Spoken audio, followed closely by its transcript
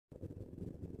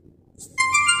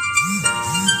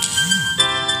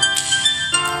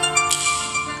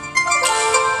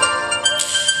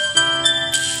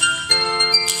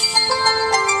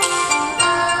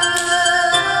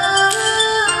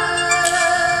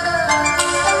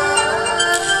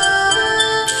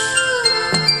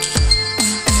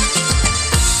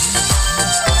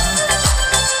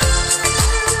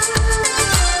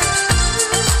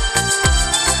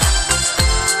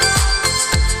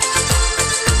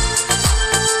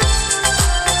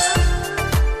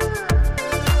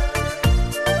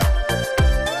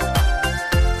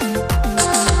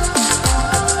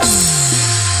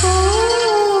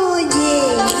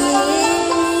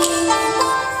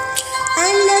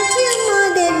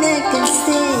I can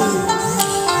say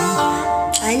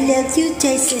I love you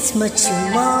just as much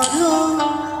tomorrow.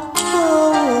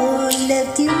 Oh,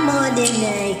 love you more than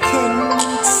I can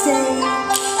say.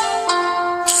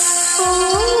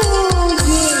 Oh,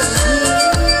 yeah, yeah.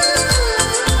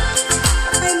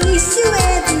 I miss you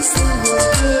every single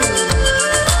day.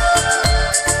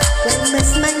 Why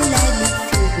must my life be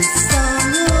filled with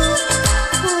sorrow?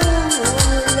 Oh,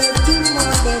 love you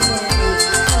more than I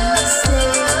can say.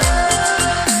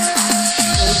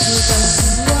 Oh, you don't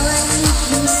want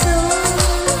me so.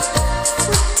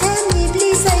 Oh, tell me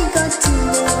please, I got to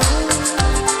know.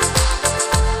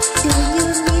 Do you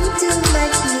mean too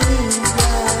much me?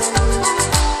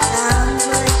 I'm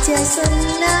not just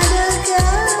another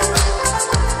girl.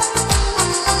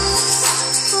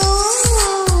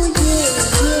 Oh, yeah,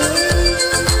 yeah.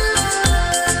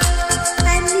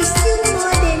 I miss you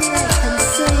more than I can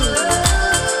say.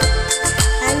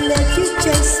 I love you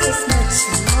just as much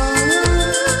tomorrow.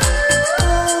 Oh,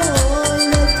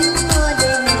 love you more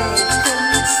than I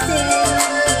can say.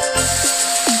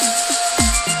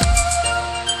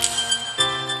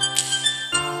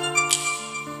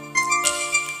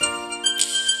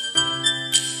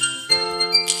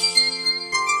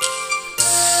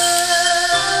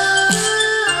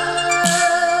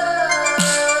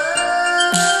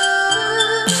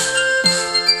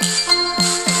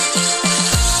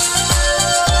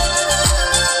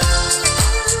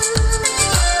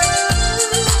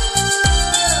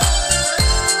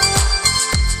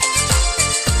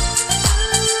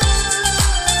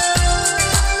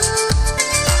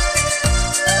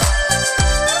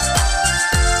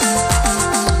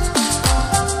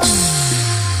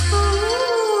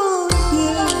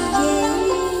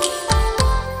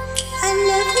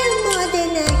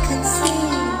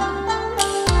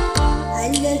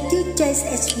 Just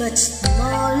as much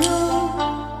tomorrow.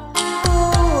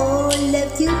 Oh,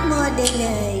 love you more than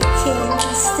I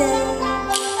can say.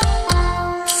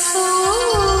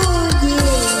 Oh,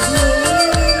 yeah,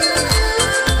 yeah.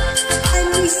 I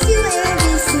miss you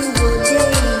every single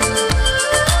day.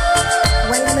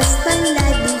 Why must my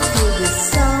life be filled with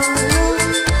sorrow?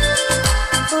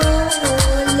 Oh,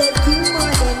 love you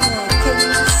more than I can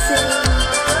say.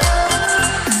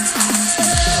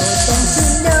 Oh, don't you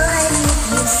know I need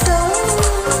you so?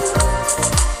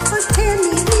 Tell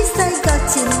me please, I got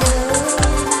to know.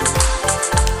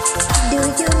 Do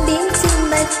you mean too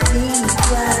much me?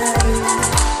 Why?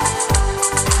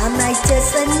 Am I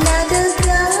just another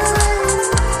girl?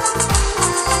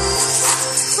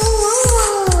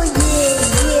 Oh, yeah,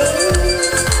 yeah.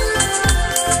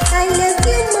 I love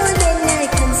you more than I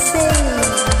can say.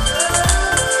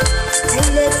 I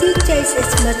love you just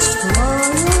as much